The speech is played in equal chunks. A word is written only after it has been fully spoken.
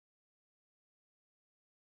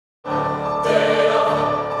The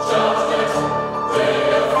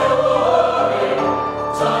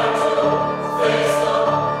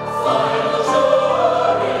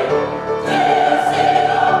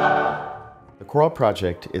Choral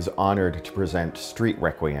Project is honored to present Street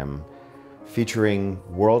Requiem, featuring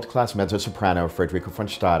world-class mezzo-soprano Frederica von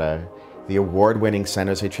Stade, the award-winning San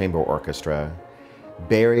Jose Chamber Orchestra,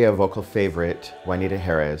 Bay Area vocal favorite Juanita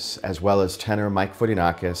Harris, as well as tenor Mike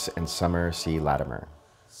Vodinakis and Summer C. Latimer.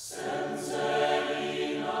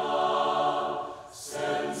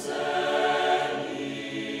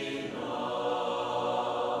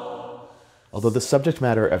 Although the subject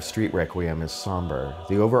matter of Street Requiem is somber,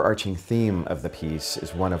 the overarching theme of the piece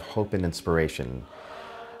is one of hope and inspiration.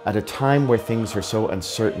 At a time where things are so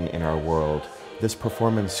uncertain in our world, this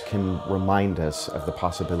performance can remind us of the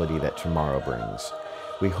possibility that tomorrow brings.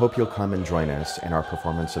 We hope you'll come and join us in our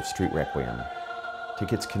performance of Street Requiem.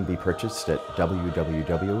 Tickets can be purchased at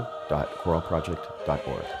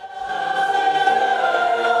www.choralproject.org.